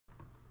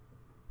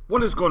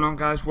What is going on,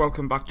 guys?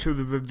 Welcome back to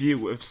the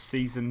review of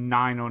Season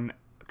 9 on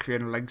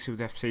Creating a Legacy with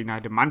FC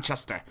United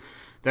Manchester.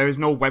 There is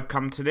no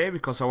webcam today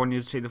because I want you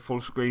to see the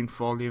full screen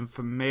for all the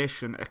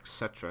information,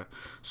 etc.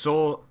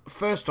 So,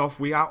 first off,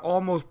 we are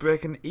almost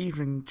breaking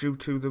even due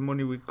to the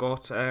money we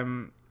got,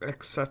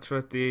 etc.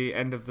 at the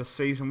end of the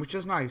season, which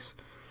is nice.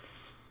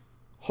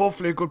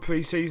 Hopefully a good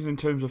pre-season in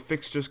terms of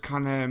fixtures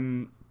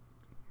can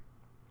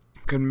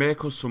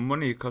make us some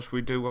money, because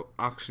we do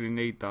actually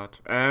need that.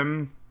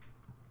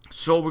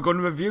 So we're going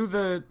to review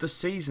the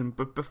season,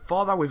 but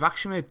before that we've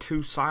actually made 2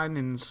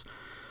 signings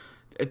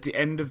at the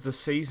end of the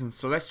season.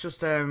 So let's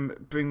just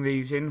bring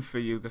these in for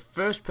you. The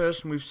first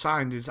person we've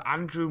signed is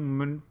Andrew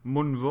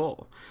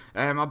Munro.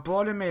 I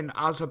brought him in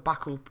as a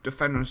backup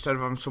defender instead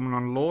of having someone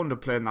on loan to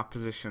play in that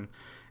position.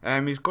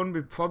 He's going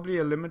to be probably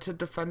a limited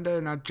defender,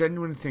 and I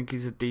genuinely think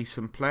he's a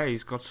decent player.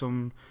 He's got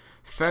some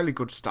fairly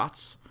good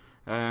stats.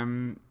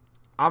 I'm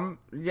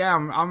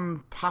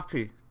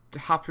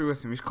happy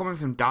with him. He's coming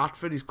from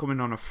Dartford. He's coming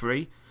on a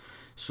free,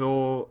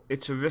 so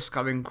it's a risk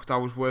I think that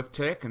was worth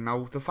taking.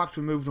 Now, the fact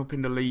we're moving up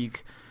into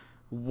League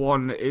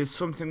 1 is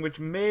something which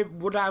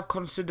would I have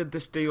considered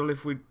this deal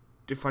if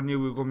I knew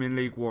we were going to be in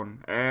League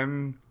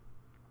 1.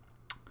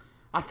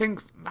 I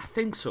think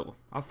so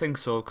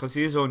because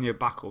he is only a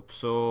backup,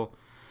 so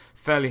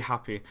fairly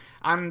happy.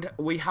 And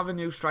we have a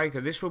new striker.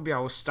 This will be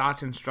our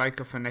starting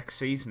striker for next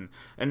season,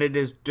 and it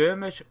is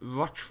Dermot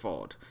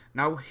Rochford.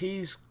 Now,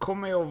 he's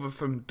coming over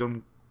from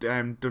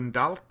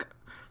Dundalk.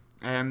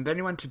 Then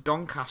he went to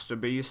Doncaster,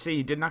 but you see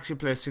he didn't actually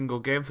play a single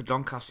game for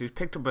Doncaster. He's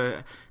picked up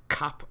a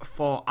cap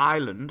for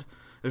Ireland,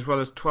 as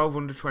well as 12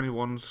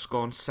 under-21s,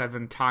 scoring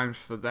 7 times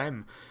for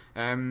them.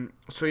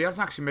 So he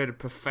hasn't actually made a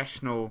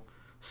professional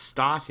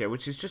start here,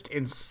 which is just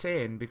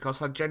insane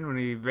because I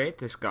genuinely rate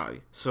this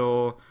guy.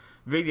 So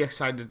really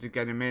excited to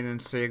get him in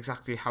and see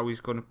exactly how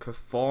he's going to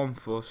perform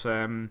for us.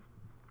 Yeah,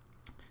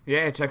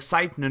 it's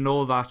exciting to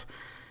know that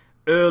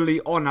early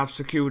on I've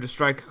secured a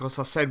striker, because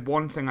I said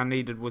one thing I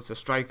needed was a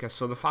striker.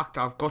 So the fact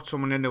that I've got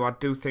someone in who I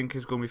do think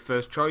is going to be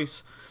first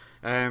choice,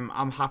 I'm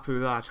happy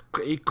with that.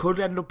 He could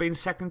end up being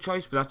second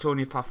choice, but that's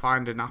only if I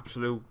find an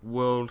absolute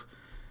world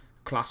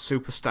class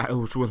superstar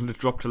who's willing to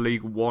drop to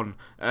League 1.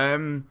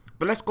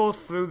 But let's go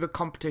through the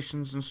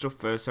competitions and stuff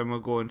first, and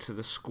we'll go into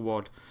the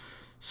squad.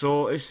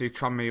 So obviously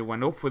Tranmere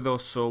went up with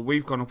us, so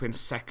we've gone up in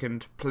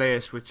second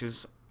place, which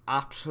is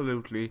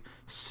absolutely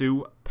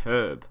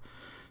superb.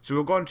 So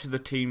we'll go into the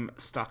team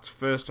stats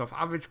first off.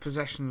 Average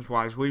possessions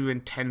wise, we were in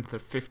 10th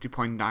at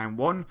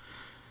 50.91.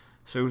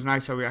 So it was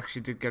nice how we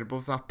actually did get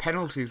above that.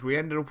 Penalties, we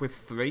ended up with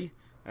 3,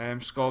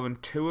 scoring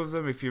 2 of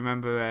them. If you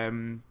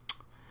remember,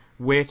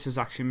 Waiters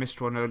actually missed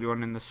one early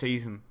on in the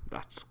season.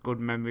 That's good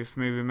memory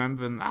for me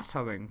remembering that,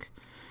 I think.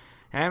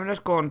 Let's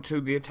go on to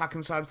the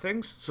attacking side of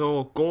things.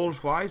 So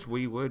goals wise,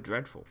 we were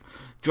dreadful.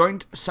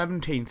 Joint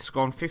 17th,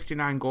 scoring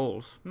 59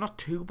 goals. Not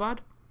too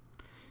bad.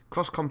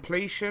 Cross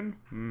completion,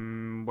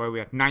 where are we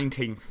at?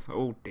 19th.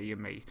 Oh dear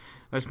me.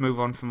 Let's move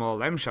on from all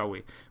them, shall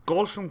we?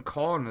 Goals from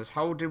corners,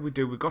 how did we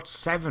do? We got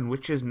 7,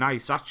 which is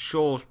nice. That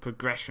shows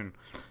progression.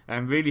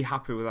 I'm really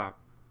happy with that.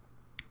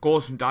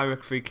 Goals from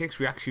direct free kicks,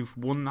 we actually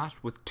won that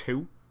with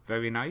 2.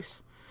 Very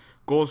nice.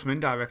 Goals from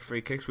indirect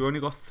free kicks, we only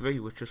got 3,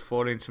 which was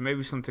 14, so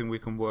maybe something we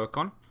can work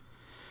on.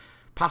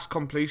 Pass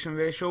completion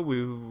ratio,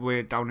 we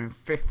were down in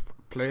 5th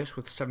place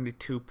with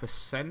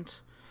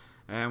 72%.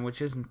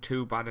 Which isn't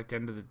too bad at the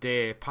end of the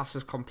day.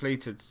 Passes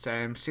completed,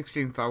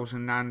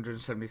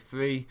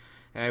 16,973.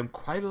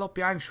 Quite a lot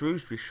behind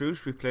Shrewsbury.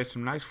 Shrewsbury played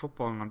some nice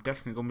football, and I'm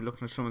definitely going to be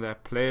looking at some of their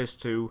players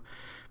to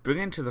bring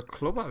into the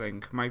club, I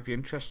think. Might be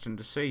interesting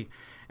to see.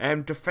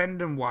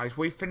 Defending wise,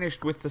 we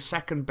finished with the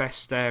second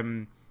best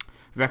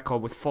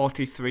record with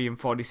 43 in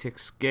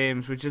 46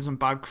 games, which isn't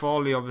bad.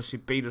 Crawley obviously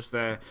beat us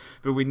there,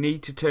 but we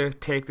need to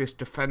take this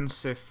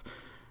defensive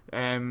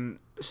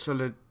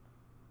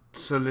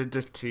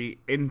solidity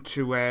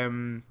into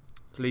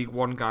League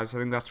 1, guys. I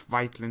think that's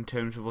vital in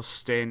terms of us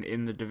staying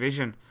in the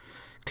division.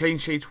 Clean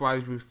sheets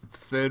wise, we're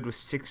 3rd with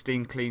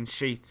 16 clean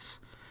sheets.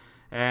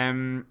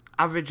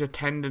 Average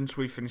attendance,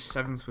 we finished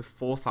 7th with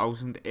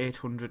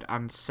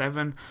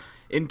 4,807.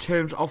 In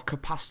terms of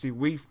capacity,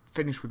 we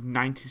finished with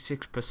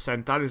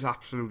 96%. That is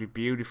absolutely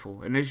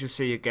beautiful. And as you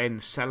see again,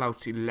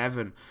 sellouts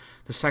 11.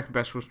 The second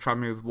best was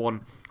Tranmere with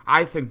 1.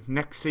 I think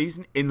next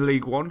season in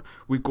League 1,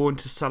 we're going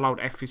to sell out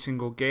every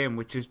single game,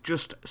 which is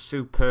just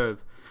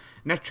superb.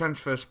 Net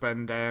transfer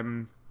spend,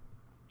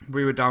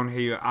 we were down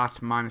here at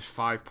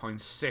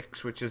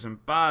 -5.6, which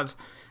isn't bad.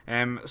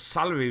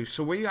 Salary,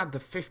 so we had the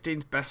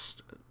 15th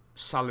best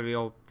salary,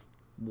 or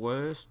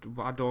worst.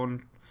 I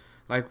don't,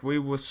 like, we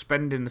were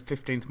spending the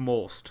 15th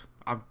most.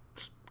 I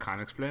just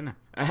can't explain it.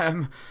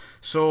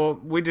 So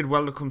we did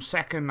well to come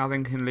second. I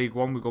think in League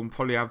 1 we're going to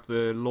probably have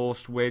the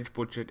lowest wage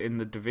budget in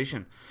the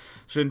division.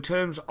 So in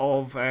terms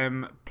of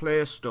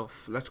player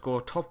stuff, let's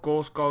go. Top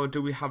goal scorer,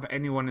 do we have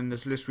anyone in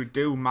this list? We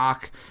do.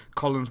 Mark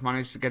Collins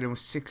managed to get in with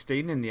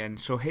 16 in the end,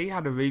 so he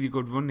had a really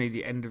good run near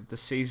the end of the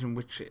season,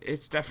 which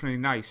it's definitely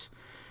nice.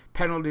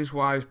 Penalties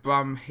wise,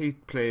 Bram, he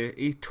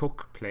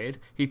took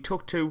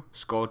 2,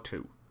 scored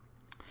 2.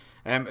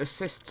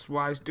 Assists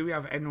wise, do we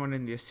have anyone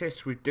in the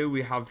assists? We do.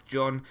 We have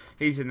John.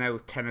 He's in there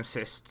with 10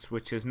 assists,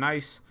 which is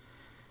nice.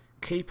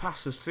 Key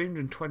passes,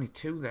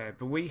 322 there.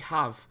 But we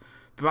have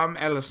Bram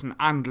Ellison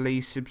and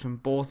Lee Simpson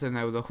both in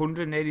there with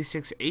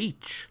 186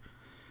 each.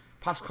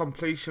 Pass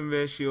completion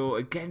ratio,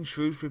 again,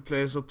 Shrewsbury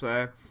players up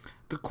there.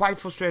 They're quite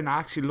frustrating. I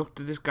actually looked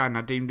at this guy and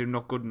I deemed him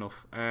not good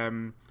enough.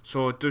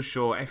 So it does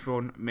show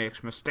everyone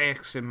makes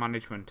mistakes in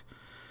management.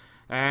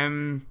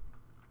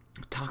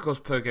 Tackles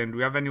per game. Do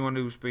we have anyone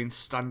who's been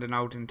standing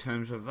out in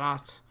terms of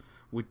that?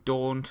 We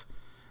don't.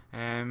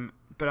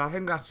 But I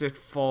think that's it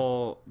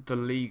for the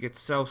league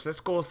itself. So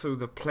let's go through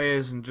the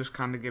players and just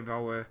kind of give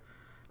our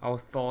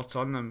thoughts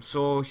on them.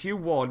 So Hugh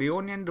Ward, he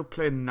only ended up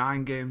playing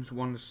 9 games,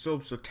 1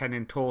 sub, so 10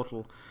 in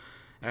total.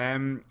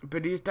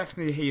 But he's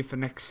definitely here for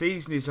next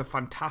season. He's a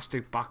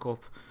fantastic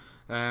backup.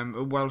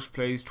 A Welsh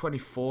player. He's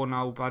 24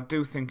 now, but I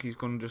do think he's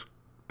going to just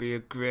be a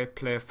great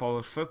player for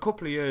us for a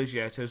couple of years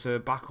yet as a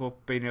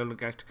backup, being able to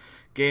get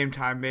game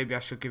time. Maybe I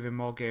should give him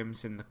more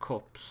games in the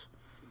cups.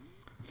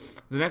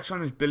 The next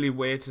one is Billy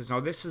Waiters. Now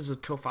this is a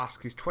tough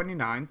ask. He's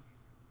 29.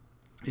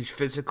 His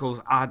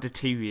physicals are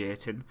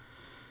deteriorating.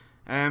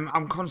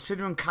 I'm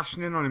considering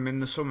cashing in on him in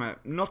the summer.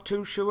 Not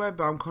too sure,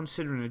 but I'm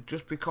considering it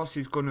just because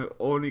he's going to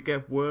only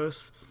get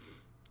worse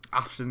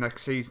after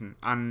next season,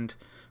 and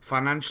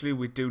financially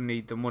we do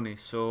need the money,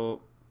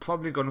 so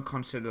probably going to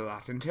consider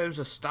that. In terms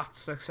of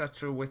stats,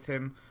 etc. with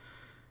him,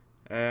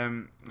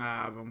 wrong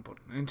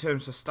button. In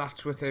terms of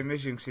stats with him,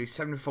 as you can see,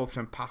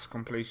 74% pass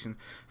completion,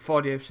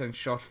 48%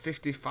 shot,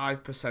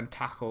 55%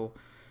 tackle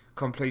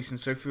completion.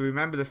 So if you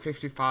remember the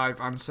 55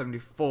 and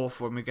 74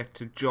 when we get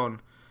to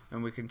John,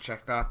 and we can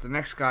check that. The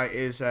next guy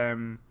is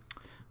Ryan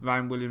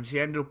Williams. He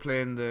ended up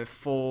playing the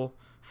four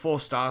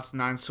starts,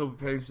 9 sub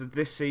appearances.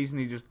 This season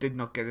he just did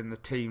not get in the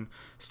team.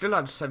 Still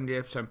had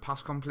 78%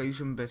 pass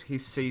completion, but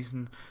his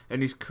season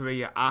and his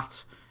career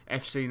at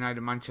FC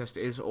United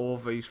Manchester is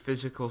over. His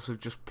physicals have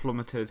just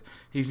plummeted.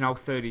 He's now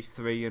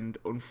 33, and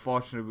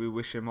unfortunately we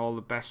wish him all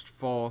the best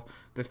for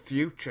the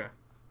future.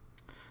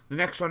 The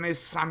next one is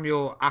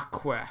Samuel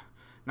Akwe.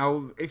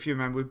 Now, if you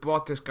remember, we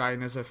brought this guy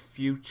in as a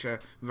future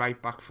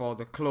right back for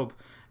the club.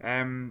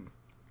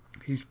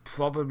 He's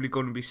probably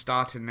going to be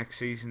starting next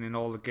season in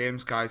all the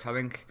games, guys. I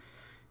think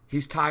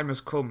his time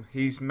has come.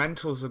 His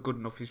mentals are good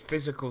enough. His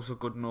physicals are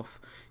good enough.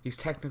 His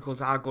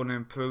technicals are going to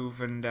improve.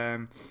 And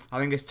I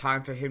think it's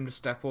time for him to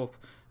step up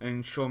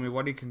and show me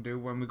what he can do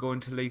when we go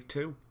into League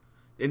 2.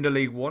 Into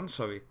League 1,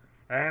 sorry.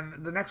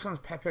 The next one's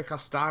Pepe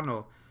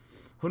Castano.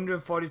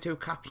 142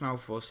 caps now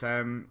for us.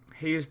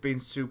 He has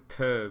been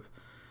superb.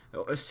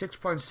 A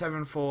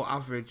 6.74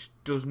 average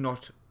does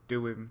not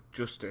do him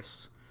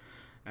justice.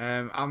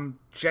 I'm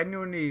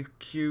genuinely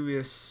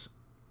curious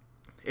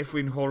if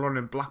we can hold on,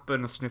 and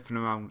Blackburn are sniffing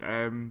around.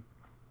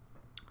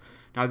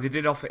 Now they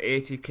did offer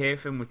 80k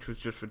for him, which was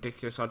just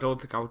ridiculous. I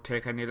don't think I would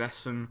take any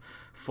less than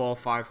 400 or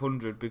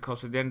 500,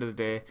 because at the end of the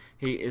day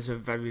he is a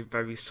very,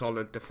 very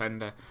solid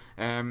defender.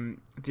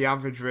 The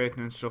average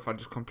rating and stuff I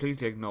just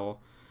completely ignore,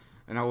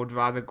 and I would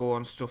rather go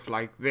on stuff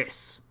like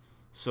this.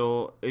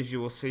 So, as you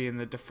will see in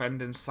the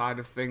defending side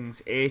of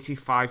things,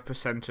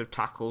 85% of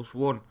tackles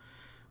won,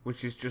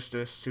 which is just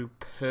a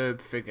superb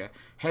figure.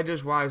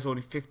 Headers wise,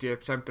 only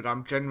 58%, but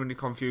I'm genuinely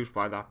confused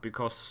by that,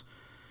 because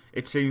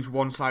it seems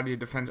one side of your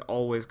defence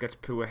always gets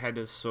poor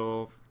headers.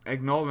 So,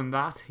 ignoring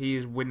that, he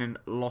is winning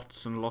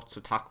lots and lots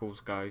of tackles,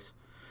 guys.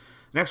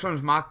 Next one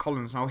is Mark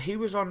Collins. Now, he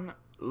was on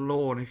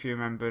loan, if you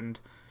remember, and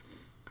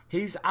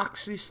he's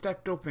actually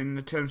stepped up in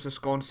the terms of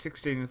scoring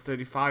 16 and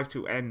 35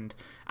 to end.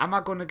 Am I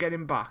going to get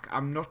him back?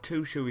 I'm not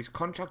too sure. His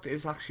contract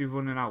is actually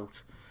running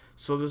out.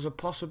 So there's a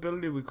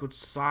possibility we could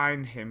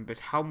sign him, but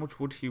how much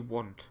would he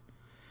want?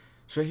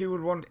 So he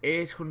would want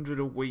 800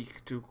 a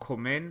week to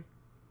come in.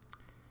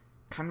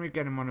 Can we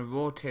get him on a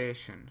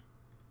rotation?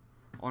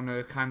 On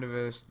a kind of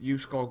a you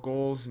score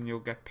goals and you'll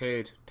get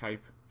paid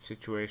type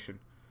situation.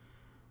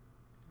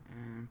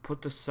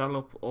 Put the sell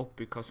up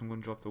because I'm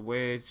going to drop the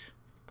wage.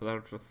 Put that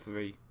up to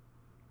 3.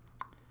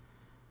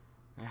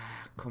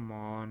 Come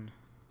on.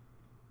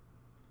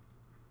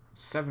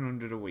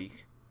 700 a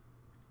week.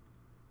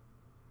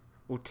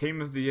 Oh,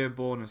 Team of the Year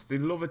bonus. They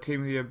love a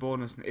Team of the Year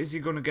bonus. Is he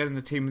going to get in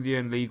the Team of the Year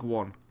in League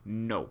 1?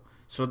 No.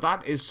 So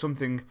that is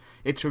something,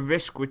 it's a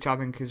risk which I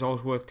think is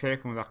always worth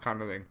taking with that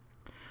kind of thing.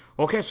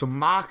 Okay, so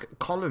Mark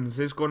Collins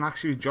is going to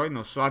actually join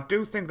us. So I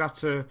do think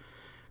that's a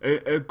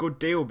good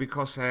deal,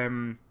 because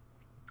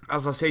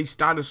as I say, he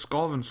started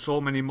scoring so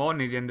many more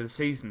near the end of the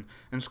season,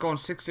 and scoring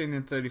 16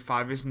 and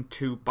 35 isn't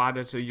too bad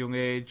at a young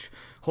age.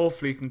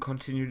 Hopefully he can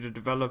continue to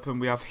develop,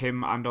 and we have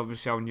him and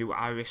obviously our new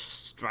Irish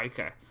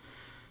striker.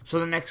 So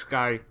the next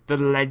guy, the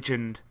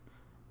legend,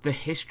 the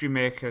history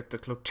maker at the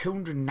club,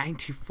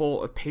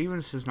 294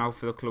 appearances now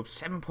for the club,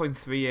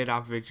 7.38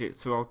 average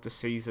throughout the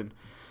season,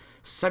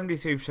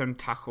 73%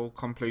 tackle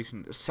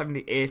completion,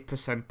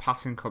 78%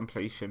 passing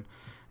completion.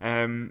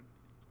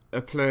 A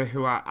player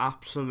who I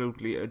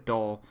absolutely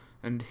adore,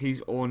 and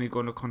he's only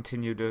going to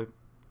continue to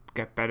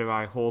get better,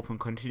 I hope, and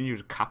continue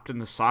to captain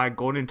the side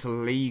going into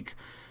League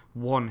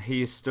one,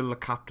 he is still the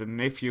captain.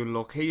 And if you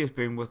look, he has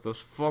been with us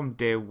from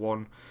day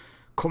one,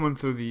 coming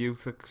through the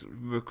youth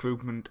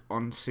recruitment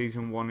on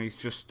season 1. He's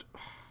just,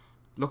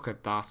 look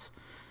at that,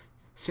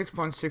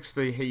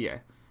 6.63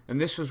 here. And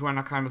this was when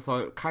I kind of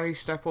thought, can he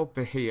step up?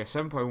 But here,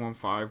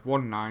 7.15,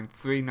 19,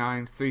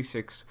 39,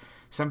 36,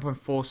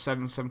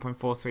 7.47,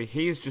 7.43.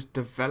 He has just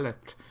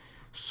developed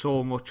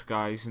so much,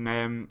 guys.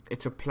 And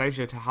it's a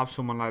pleasure to have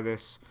someone like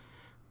this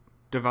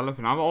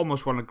developing. I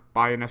almost want to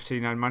buy an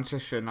FC9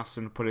 Manchester and ask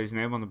him to put his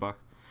name on the back.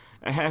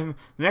 The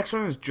next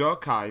one is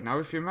Jokai. Now,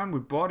 if you remember,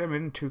 we brought him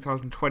in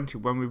 2020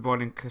 when we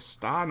brought in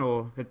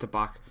Castano at the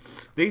back.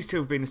 These two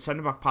have been a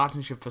centre-back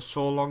partnership for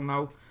so long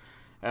now.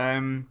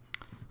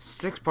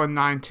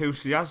 6.92,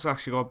 so he has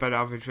actually got a better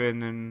average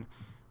rating than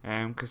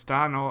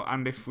Castano.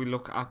 And if we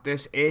look at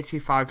this,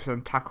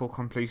 85% tackle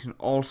completion,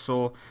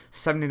 also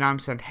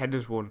 79%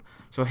 headers won.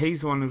 So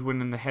he's the one who's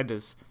winning the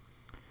headers.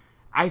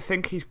 I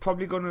think we're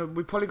probably gonna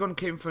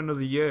keep him for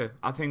another year.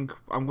 I think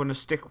I'm gonna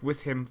stick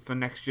with him for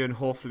next year, and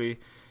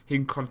hopefully he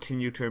can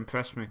continue to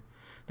impress me.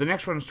 The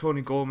next one is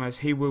Tony Gomez.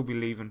 He will be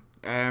leaving.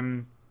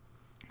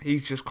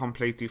 He's just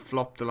completely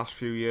flopped the last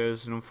few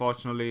years, and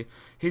unfortunately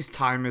his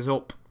time is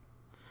up.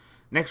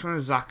 Next one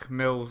is Zach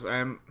Mills.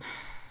 I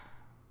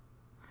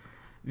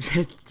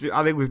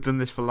think we've done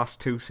this for the last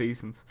 2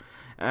 seasons.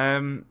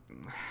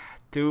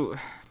 Do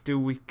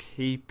we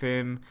keep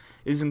him?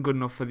 Isn't good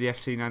enough for the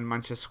FC9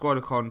 Manchester squad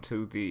according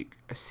to the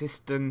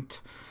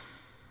assistant.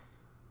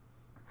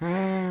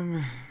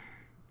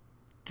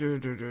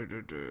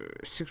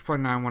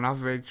 6.91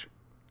 average,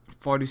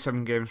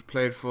 47 games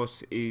played for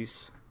us.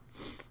 His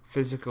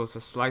physicals are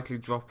slightly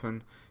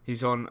dropping.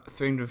 He's on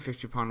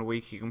 £350 a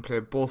week. He can play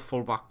both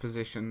full-back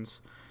positions.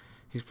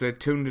 He's played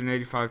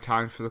 285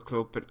 times for the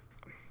club, but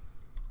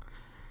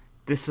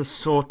this is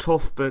so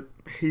tough, but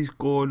he's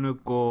going to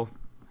go.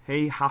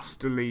 He has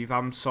to leave.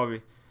 I'm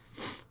sorry.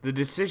 The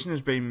decision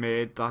has been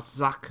made that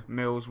Zach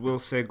Mills will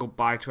say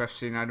goodbye to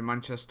FC United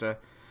Manchester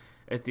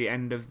at the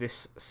end of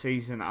this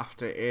season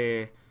after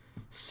a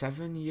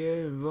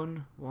 7-year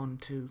run. 1,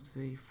 2,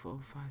 3, 4,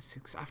 5,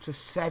 6. After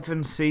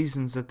 7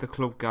 seasons at the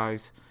club,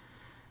 guys.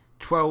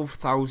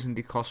 12,000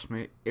 he cost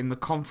me in the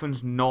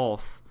Conference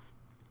North.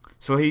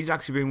 So he's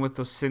actually been with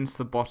us since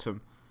the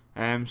bottom.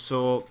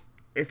 So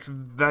it's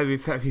very,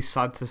 very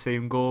sad to see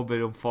him go, but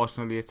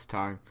unfortunately it's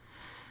time.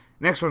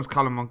 Next one's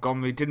Callum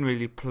Montgomery. Didn't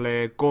really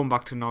play. Going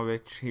back to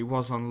Norwich. He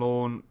was on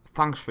loan.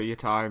 Thanks for your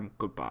time.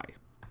 Goodbye.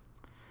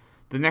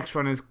 The next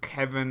one is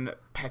Kevin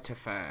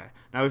Pettifer.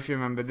 Now, if you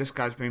remember, this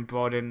guy's been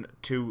brought in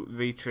to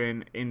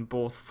retrain in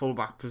both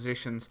fullback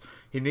positions.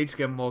 He needs to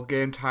get more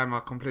game time. I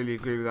completely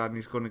agree with that, and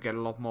he's going to get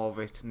a lot more of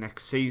it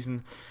next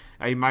season.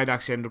 He might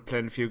actually end up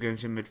playing a few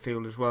games in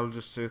midfield as well,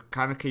 just to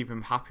kind of keep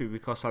him happy,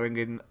 because I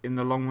think in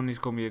the long run he's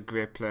going to be a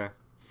great player.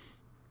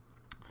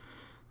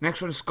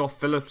 Next one is Scott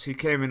Phillips. He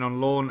came in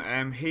on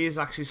loan. He is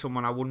actually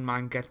someone I wouldn't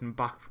mind getting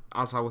back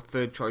as our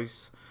third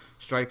choice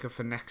striker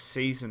for next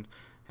season.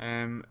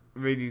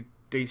 Really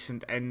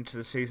decent end to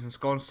the season.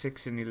 Scored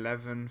 6 in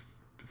 11,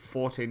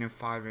 14 and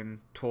 5 in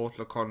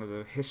total according to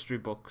the history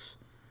books.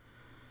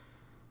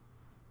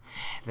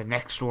 The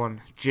next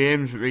one,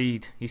 James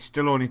Reid. He's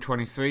still only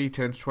 23,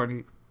 turns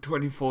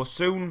 24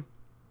 soon.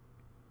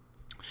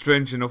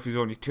 Strange enough, he's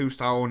only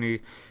 2-star,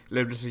 only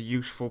lived as a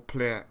useful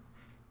player.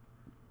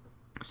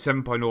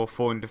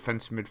 7.04 in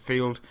defensive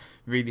midfield.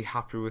 Really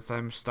happy with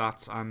them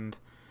stats. And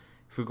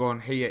if we go on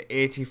here,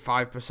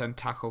 85%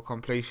 tackle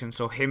completion.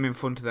 So him in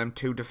front of them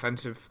two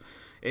defensive,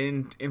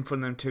 in front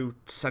of them two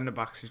centre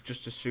backs is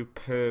just a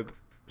superb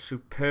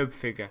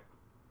figure.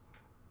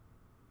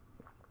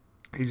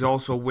 He's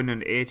also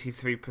winning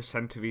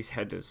 83% of his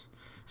headers,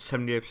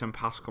 78%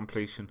 pass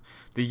completion.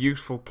 The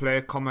useful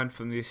player comment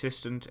from the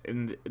assistant,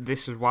 and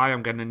this is why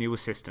I'm getting a new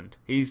assistant.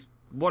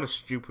 What a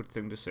stupid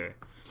thing to say.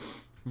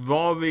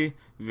 Rory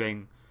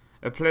Ring,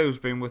 a player who's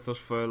been with us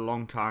for a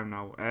long time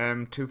now.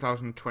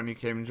 2020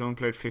 came and he's only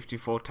played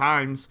 54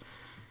 times.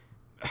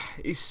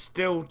 He's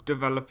still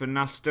developing.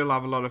 I still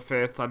have a lot of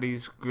faith that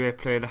he's a great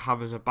player to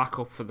have as a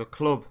backup for the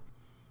club.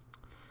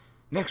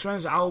 Next one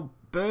is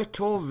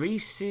Alberto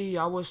Risi,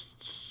 our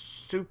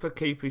super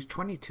keeper. He's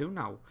 22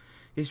 now.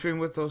 He's been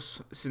with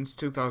us since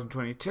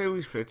 2022.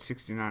 He's played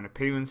 69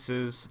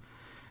 appearances,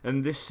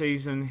 and this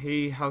season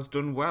he has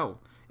done well.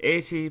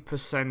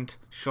 80%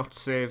 shot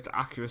saved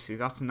accuracy.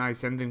 That's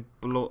nice. Anything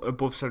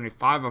above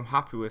 75 I'm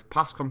happy with.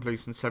 Pass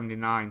completion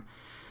 79.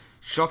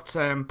 Shots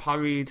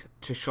parried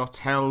to shots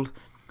held.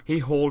 He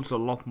holds a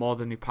lot more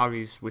than he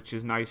parries, which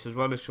is nice as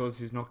well. It shows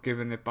he's not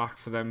giving it back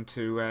for them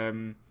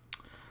to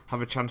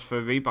have a chance for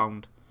a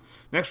rebound.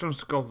 Next one's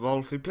Scott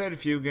Rolfe. He played a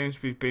few games,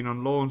 but he's been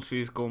on loan, so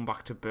he's going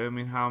back to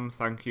Birmingham.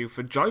 Thank you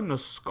for joining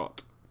us,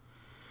 Scott.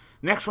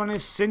 Next one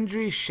is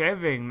Sindri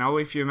Sheving. Now,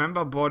 if you remember,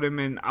 I brought him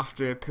in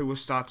after a poor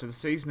start to the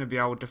season to be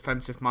our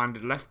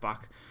defensive-minded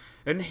left-back,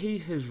 and he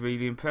has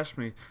really impressed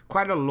me.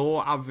 Quite a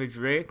low average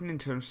rating in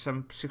terms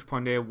of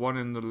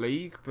 6.81 in the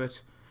league,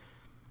 but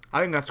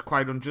I think that's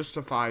quite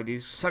unjustified.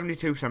 He's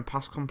 72%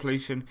 pass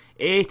completion,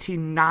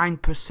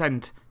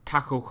 89%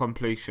 tackle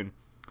completion.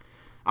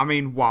 I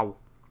mean, wow.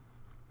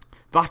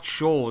 that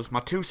shows my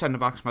 2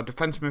 centre-backs, my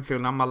defensive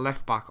midfield and my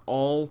left-back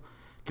all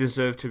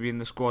deserve to be in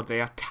the squad.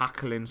 They are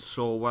tackling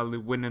so well, they're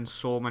winning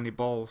so many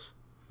balls.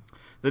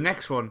 The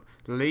next one,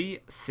 Lee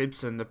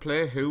Simpson, the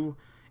player who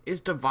is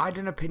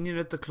dividing opinion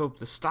at the club.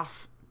 The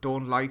staff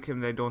don't like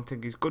him, they don't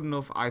think he's good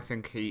enough. I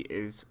think he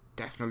is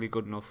definitely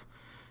good enough.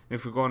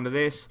 If we go on to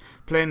this,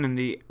 playing in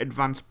the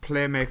advanced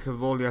playmaker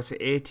role, he has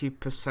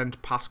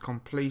 80% pass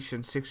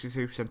completion,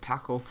 63%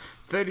 tackle,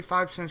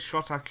 35%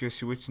 shot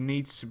accuracy, which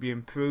needs to be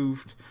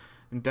improved,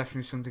 and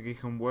definitely something he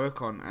can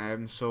work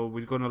on. So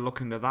we're going to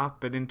look into that.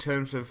 But in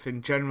terms of,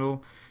 in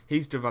general,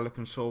 he's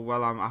developing so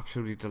well, I'm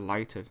absolutely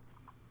delighted.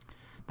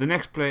 The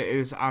next player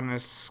is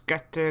Anas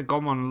Skete,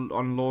 gone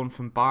on loan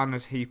from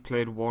Barnet. He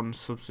played 1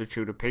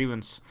 substitute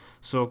appearance.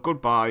 So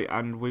goodbye,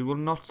 and we will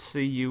not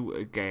see you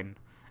again.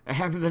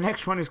 The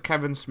next one is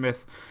Kevin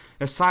Smith,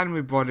 a signing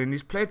we brought in.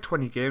 He's played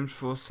 20 games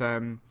for us.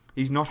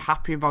 He's not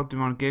happy about the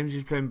amount of games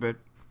he's playing, but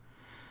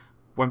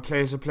when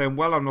players are playing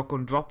well, I'm not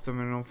going to drop them,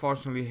 and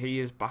unfortunately he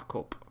is back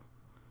up.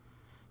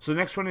 So the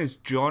next one is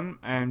John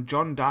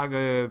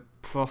Dagger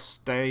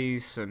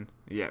Prostes, and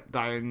yeah,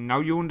 now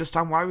you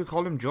understand why we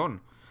call him John.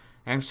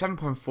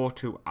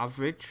 7.42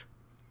 average.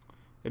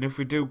 And if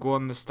we do go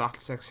on the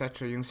stats,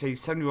 etc., you can see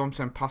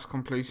 71% pass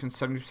completion,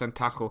 70%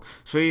 tackle.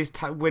 So he is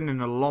winning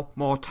a lot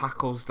more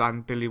tackles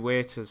than Billy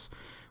Waiters,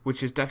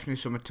 which is definitely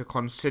something to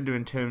consider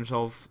in terms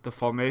of the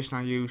formation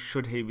I use,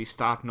 should he be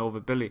starting over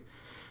Billy.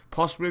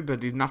 Possibly,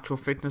 but his natural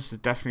fitness is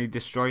definitely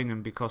destroying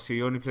him because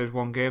he only plays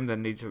 1 game,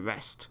 then needs a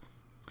rest.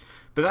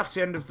 But that's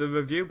the end of the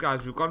review,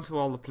 guys. We've gone through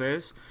all the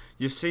players.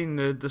 You've seen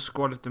the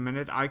squad at the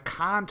minute. I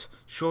can't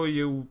show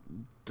you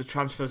the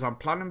transfers I'm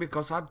planning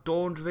because I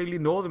don't really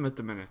know them at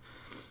the minute.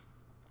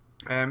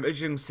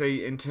 As you can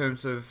see, in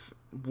terms of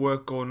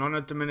work going on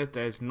at the minute,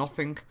 there's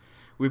nothing.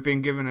 We've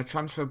been given a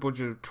transfer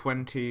budget of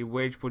 20,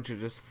 wage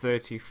budget is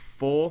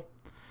 34.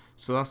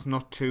 So that's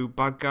not too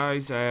bad,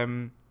 guys.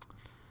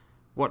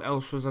 What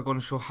else was I going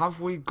to show? Have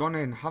we gone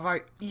in? Have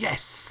I?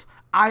 Yes!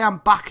 I am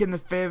back in the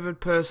favoured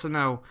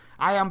personnel.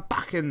 I am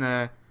back in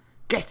there.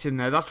 Get in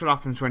there. That's what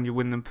happens when you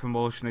win the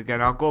promotion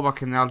again. I'll go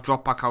back in there. I'll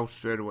drop back out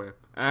straight away.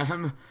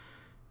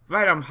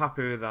 Right, I'm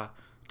happy with that.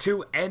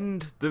 To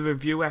end the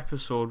review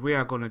episode, we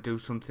are going to do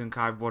something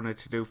I've wanted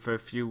to do for a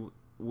few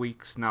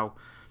weeks now.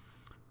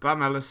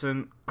 Bram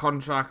Ellison,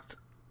 contract,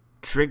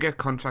 trigger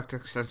contract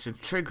extension.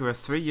 Trigger a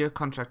 3-year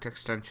contract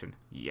extension.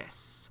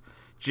 Yes.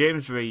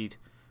 James Reed,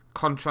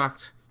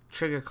 contract,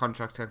 trigger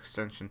contract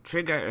extension.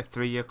 Trigger a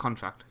 3-year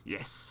contract.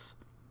 Yes.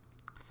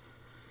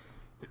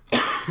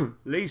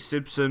 Lee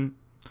Simpson,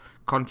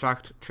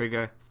 contract,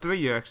 trigger,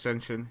 3-year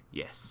extension.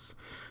 Yes.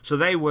 So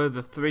they were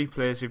the 3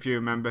 players, if you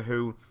remember,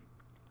 who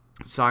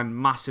signed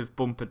massive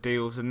bumper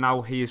deals, and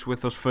now he is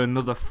with us for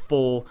another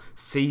 4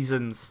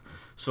 seasons.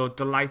 So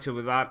delighted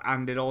with that,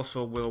 and it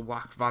also will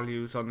whack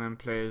values on them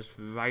players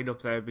right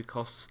up there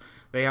because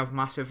they have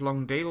massive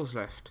long deals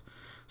left.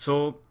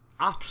 So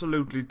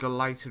absolutely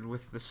delighted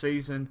with the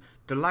season,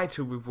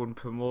 delighted we've won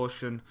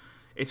promotion.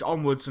 It's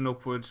onwards and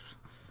upwards.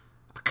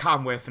 I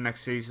can't wait for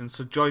next season,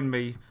 so join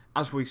me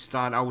as we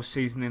start our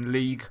season in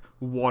League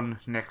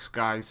 1 next,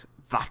 guys.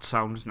 That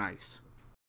sounds nice.